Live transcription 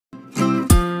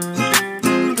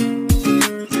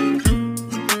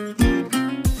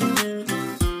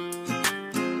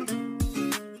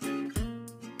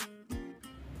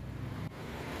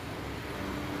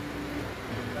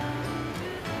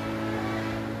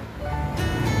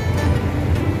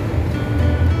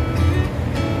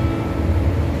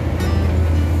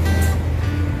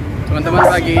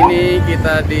pagi ini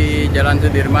kita di Jalan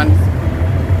Sudirman,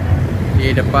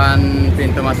 di depan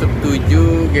pintu masuk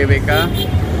 7 GBK.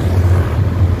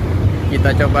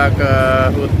 Kita coba ke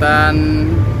hutan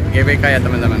GBK ya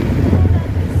teman-teman.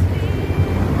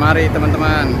 Mari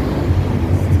teman-teman.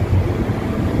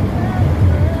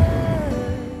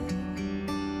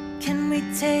 Can we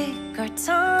take our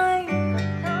time?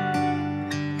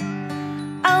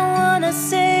 I wanna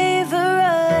savor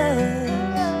us.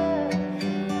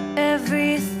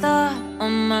 Every thought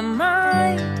on my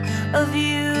mind of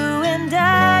you and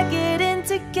I getting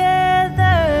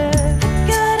together.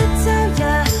 Gotta tell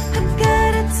ya, I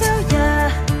gotta tell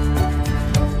ya,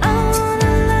 I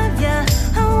wanna love ya,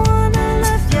 I wanna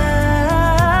love ya.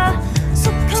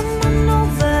 So come on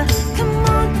over,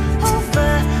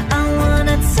 I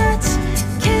wanna touch,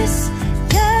 kiss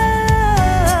you.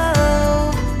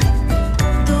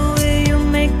 The way you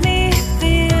make me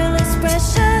feel is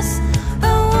precious.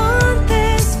 I want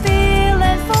this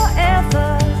feeling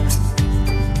forever.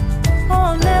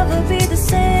 Oh, I'll never be the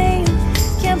same.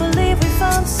 Can't believe we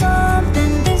found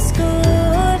something this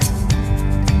good.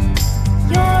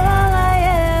 You're all I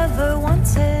ever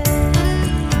wanted.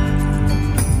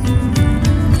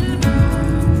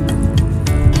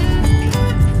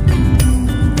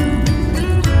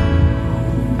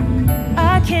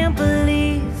 I can't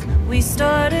believe we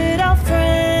started out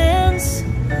friends.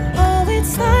 Oh,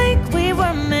 it's like we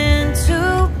were meant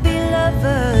to be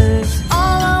lovers.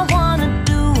 All I wanna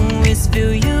do is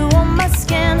feel you on my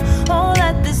skin. Oh,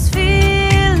 let this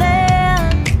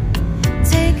feeling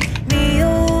take me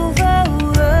over.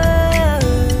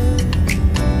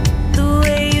 The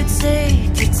way you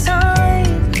take your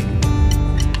time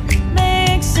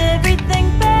makes everything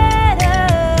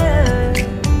better.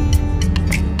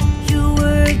 You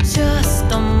were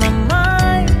just on my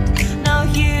mind. Now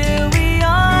here we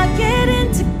are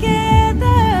getting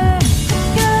together.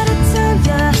 Gotta tell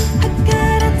ya,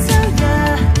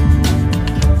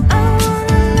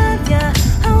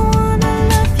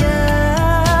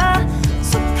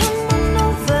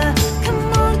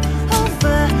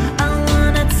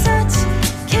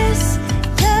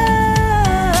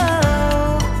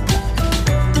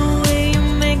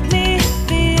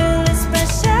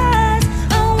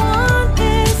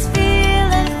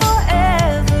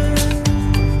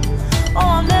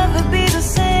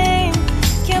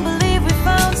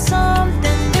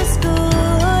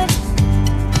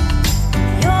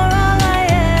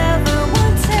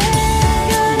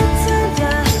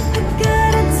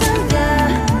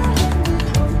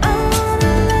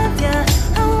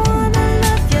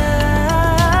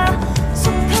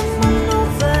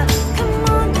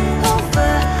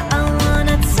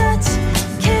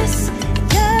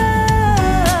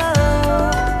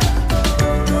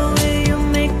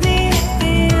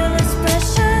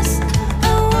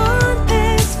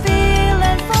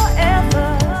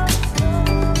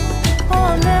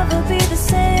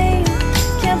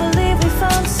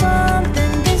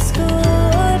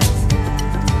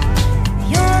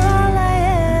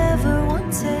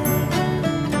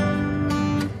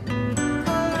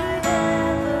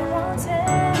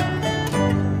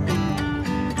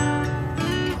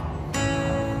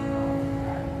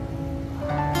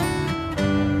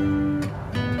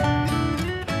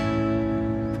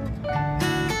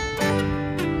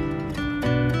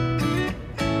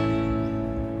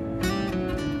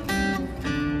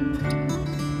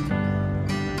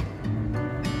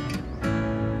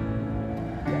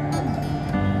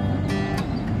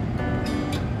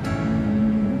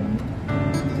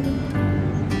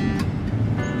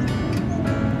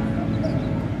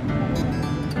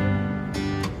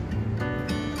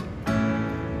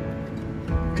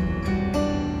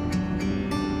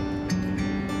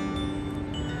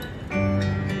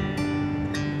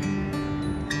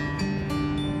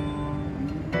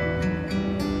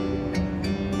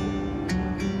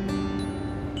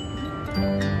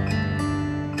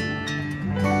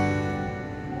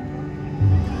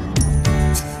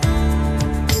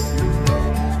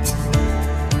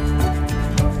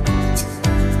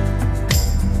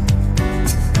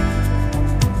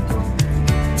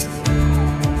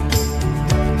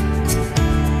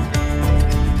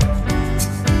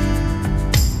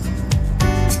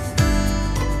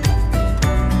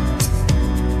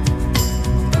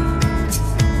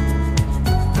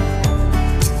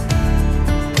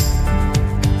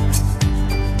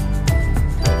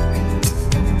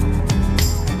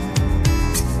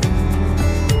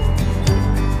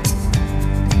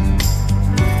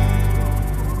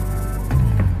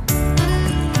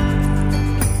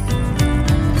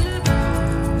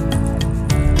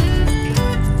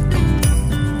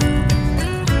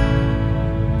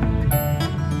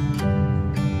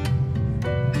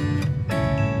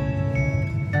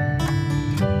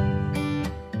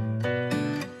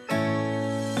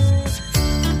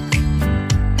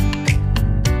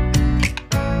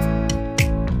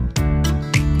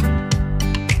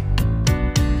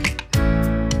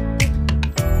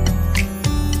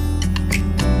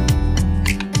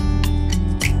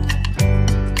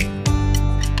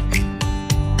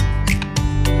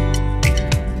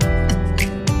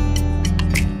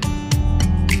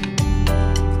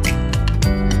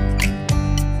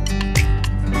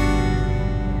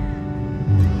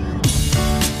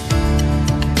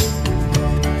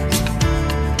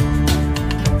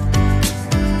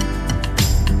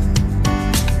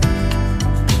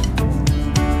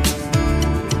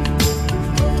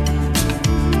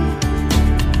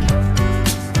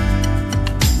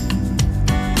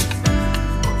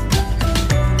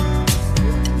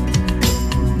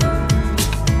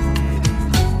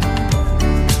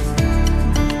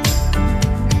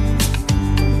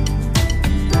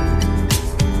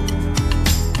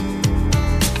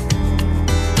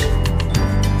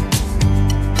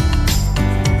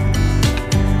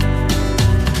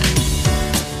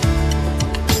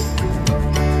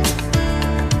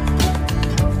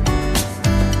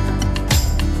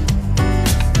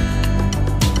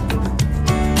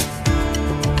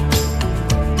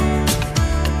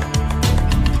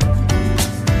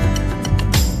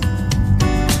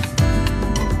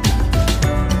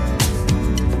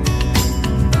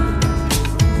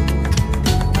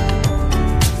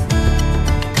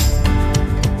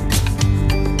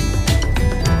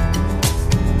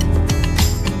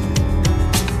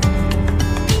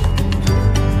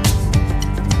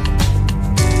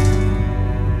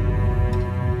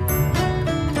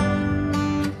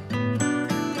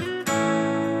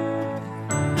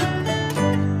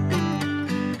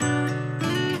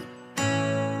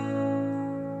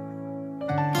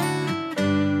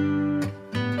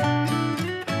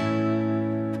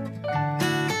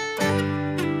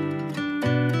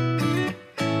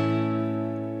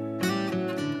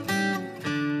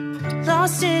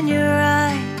 lost in your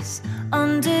eyes,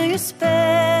 under your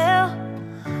spell.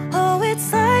 Oh,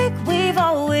 it's like we've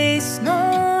always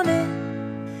known it.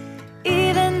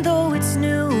 Even though it's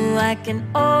new, I can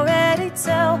already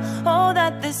tell, oh,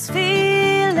 that this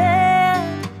feeling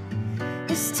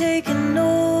is taking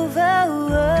over.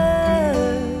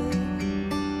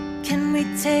 Can we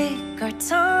take our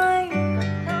time?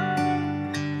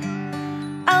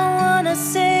 I wanna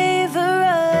say